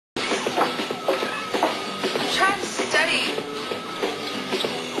Honey.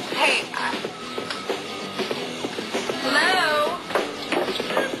 Hey. Hello?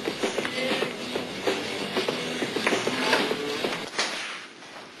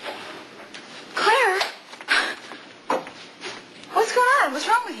 Claire? What's going on? What's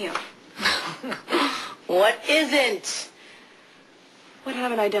wrong with you? What isn't? What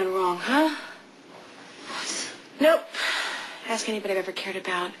haven't I done wrong, huh? Nope. Ask anybody I've ever cared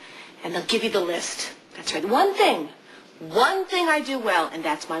about, and they'll give you the list. That's right. One thing I do well, and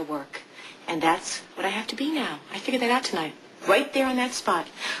that's my work. And that's what I have to be now. I figured that out tonight, right there on that spot.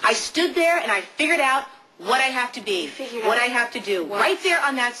 I stood there and I figured out what I have to be, what I have to do, right there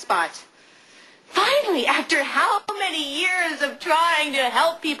on that spot. Finally, after how many years of trying to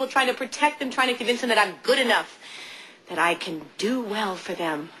help people, trying to protect them, trying to convince them that I'm good enough, that I can do well for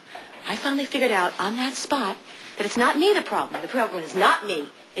them, I finally figured out on that spot that it's not me the problem. The problem is not me.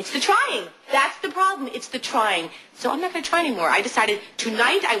 It's the trying. That's the problem. It's the trying. So I'm not going to try anymore. I decided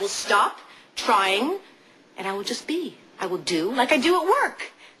tonight I will stop trying, and I will just be. I will do like I do at work.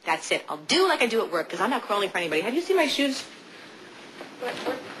 That's it. I'll do like I do at work, because I'm not crawling for anybody. Have you seen my shoes? What?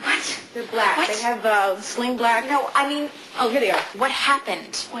 They're black. What? They have sling black. No, I mean... Oh, here they are. What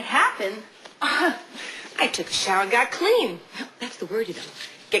happened? What happened? I took a shower and got clean. That's the word, you know.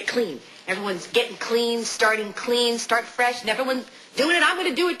 Get clean. Everyone's getting clean, starting clean, start fresh, and everyone's doing it. I'm going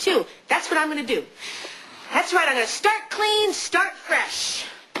to do it, too. That's what I'm going to do. That's right. I'm going to start clean, start fresh.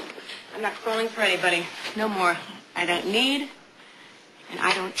 I'm not crawling for anybody. No more. I don't need, and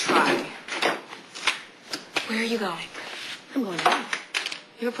I don't try. Where are you going? I'm going home.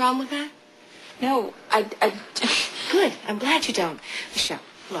 You have a problem with that? No, Good. I'm glad you don't. Michelle,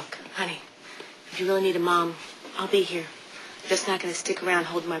 look, honey, if you really need a mom, I'll be here. I'm just not going to stick around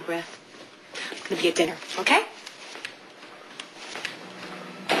holding my breath. I'm going to be at dinner, okay?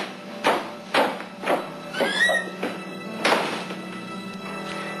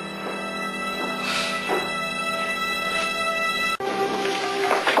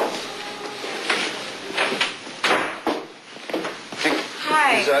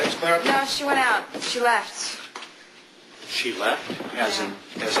 Is Claire up there? No, she went out. She left. She left? As in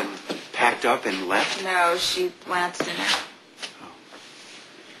packed up and left? No, she went out to dinner. Oh.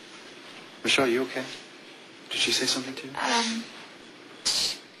 Michelle, you okay? Did she say something to you?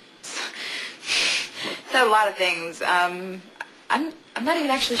 Said a lot of things. I'm not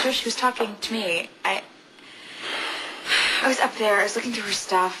even actually sure she was talking to me. I was up there. I was looking through her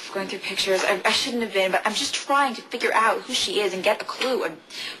stuff, going through pictures. I shouldn't have been, but I'm just trying to figure out who she is and get a clue on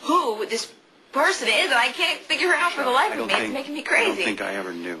who this person is, and I can't figure her out for the life of me. It's making me crazy. I don't think I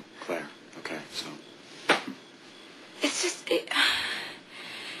ever knew, Claire. Okay, so... It's just... Do you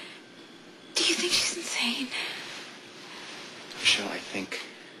think she's insane? Michelle, I think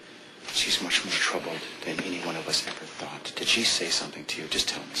she's much more troubled than any one of us ever thought. Did she say something to you? Just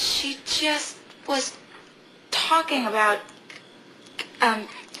tell me. She just was talking about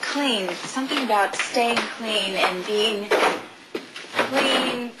clean, something about staying clean and being a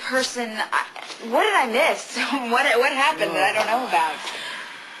clean person. What did I miss? What happened that I don't know about?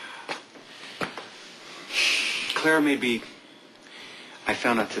 Claire made me... I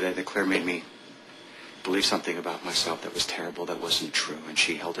found out today that Claire made me believe something about myself that was terrible, that wasn't true, and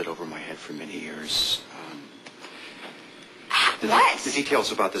she held it over my head for many years. What? The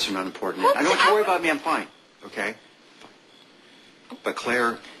details about this are not important. What? I don't have to worry about me. I'm fine. Okay? But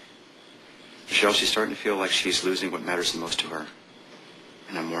Claire, Michelle, she's starting to feel like she's losing what matters the most to her.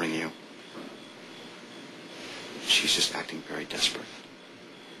 And I'm warning you. She's just acting very desperate.